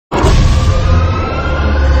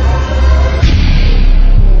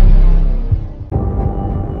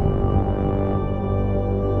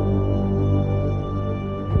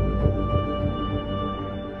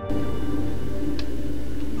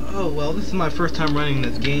is my first time running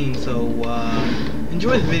this game, so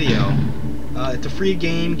enjoy the video. It's a free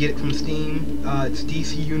game, get it from Steam. It's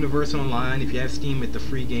DC Universe Online. If you have Steam, it's a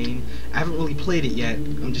free game. I haven't really played it yet.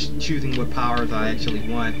 I'm just choosing what powers I actually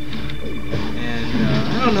want.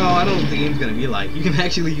 And I don't know what the game's gonna be like. You can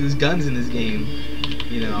actually use guns in this game,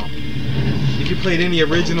 you know. If you played any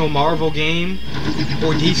original Marvel game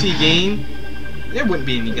or DC game, there wouldn't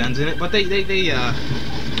be any guns in it, but they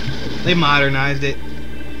modernized it.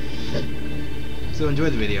 So enjoy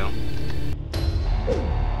the video.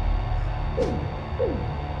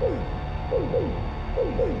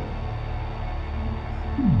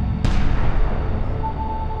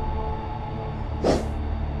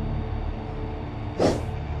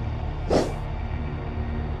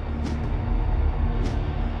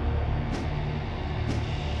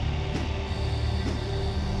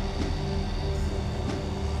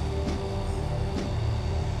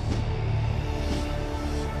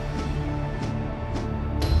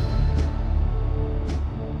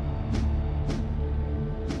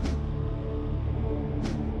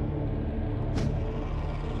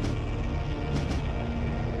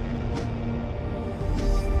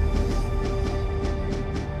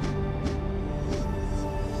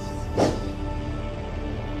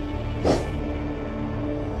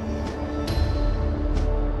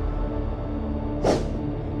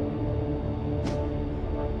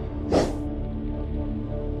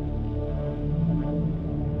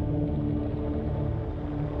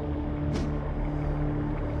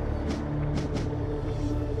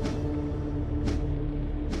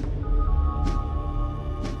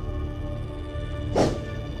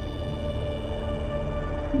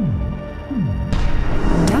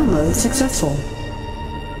 Download successful.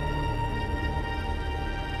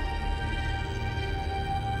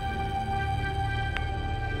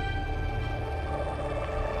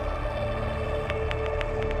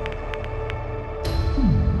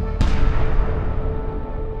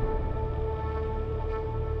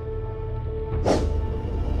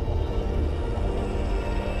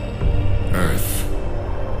 Earth,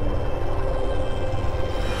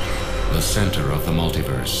 the center of the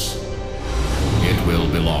multiverse. It will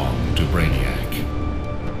belong to Brainiac.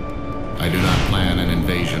 I do not plan an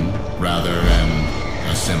invasion, rather an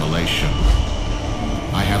assimilation.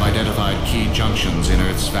 I have identified key junctions in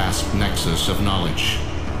Earth's vast nexus of knowledge.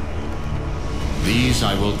 These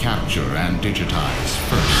I will capture and digitize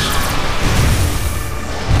first.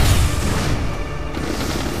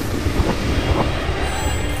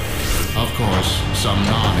 Of course, some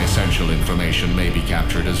non-essential information may be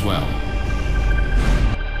captured as well.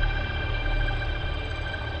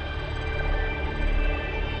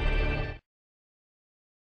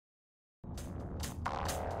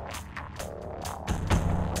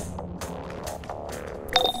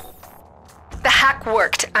 The hack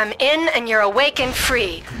worked. I'm in and you're awake and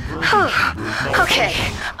free. Whew. Okay,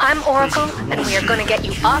 I'm Oracle and we are gonna get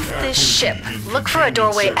you off this ship. Look for a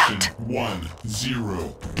doorway out.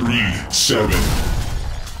 1037.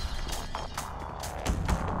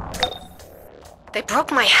 They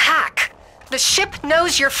broke my hack. The ship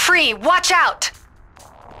knows you're free. Watch out!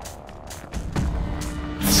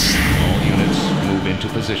 All units move into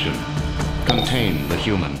position. Contain the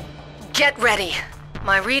human. Get ready.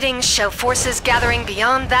 My readings show forces gathering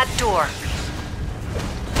beyond that door.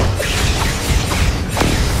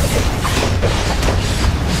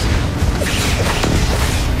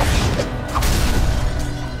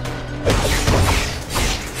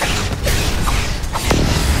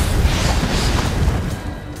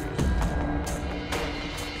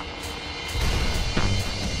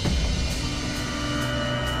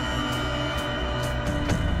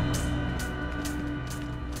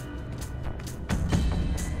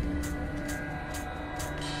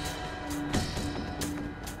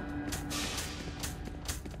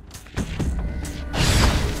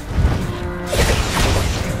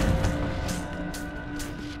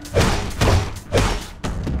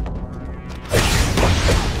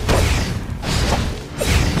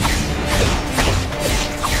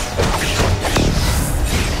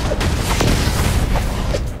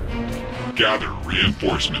 Gather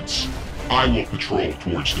reinforcements. I will patrol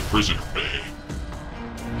towards the prisoner bay.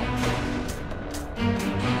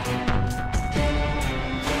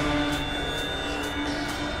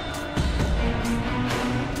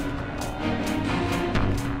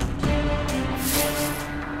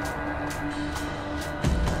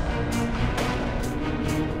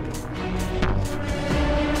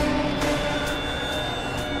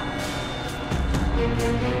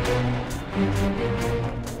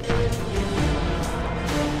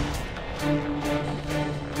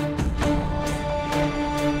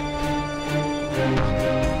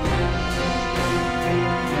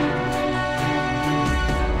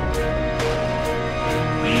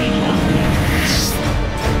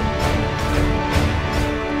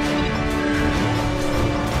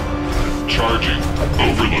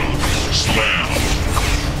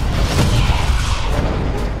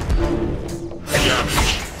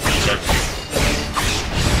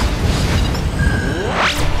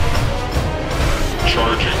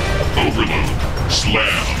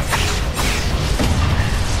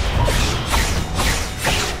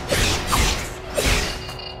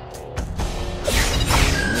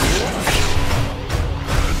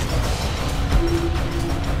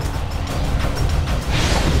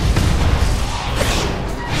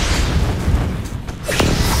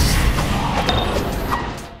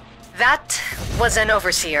 That was an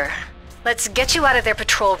overseer. Let's get you out of their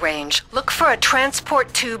patrol range. Look for a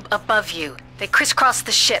transport tube above you. They crisscross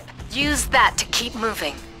the ship. Use that to keep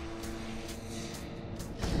moving.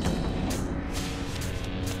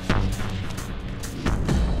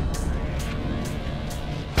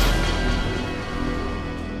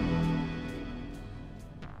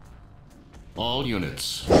 All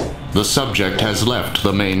units. The subject has left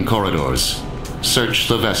the main corridors. Search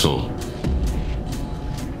the vessel.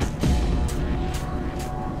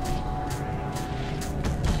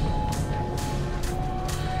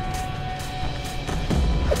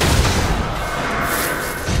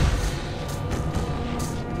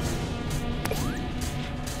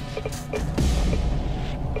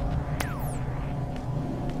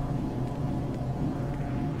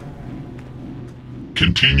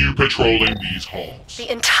 Continue patrolling these halls.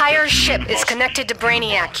 The entire ship is connected to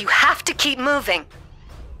Brainiac. You have to keep moving.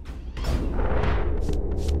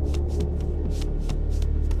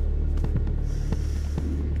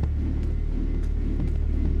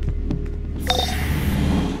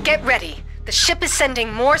 Get ready. The ship is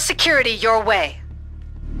sending more security your way.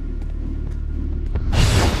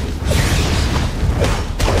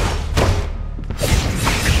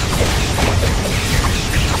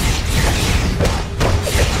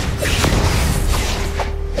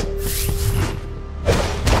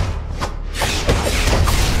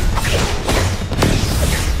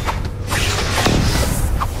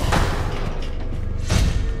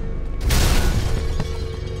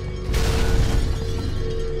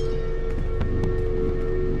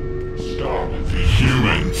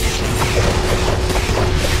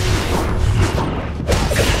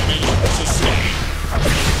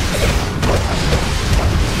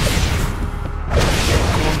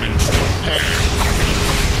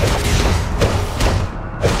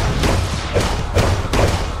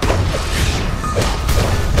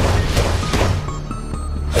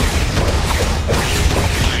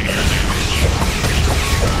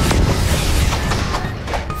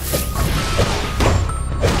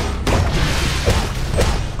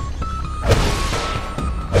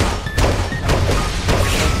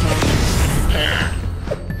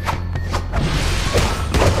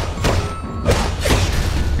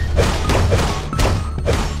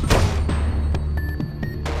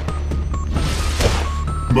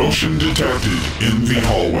 Motion detected in the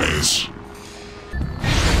hallways.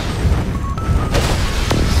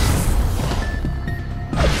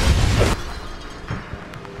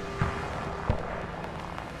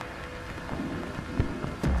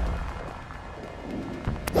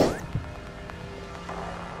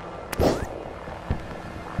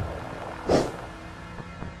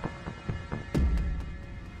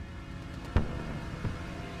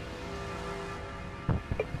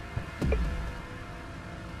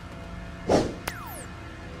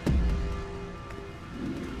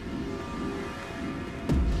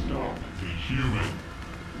 Human.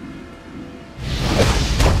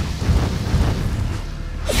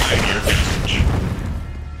 Hide your damage.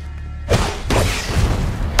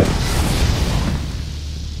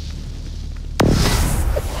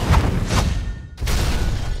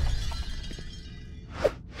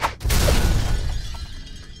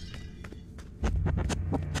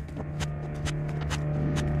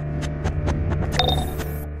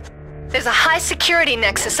 There's a high security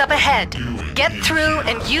nexus up ahead. Get through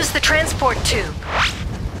and use the transport tube.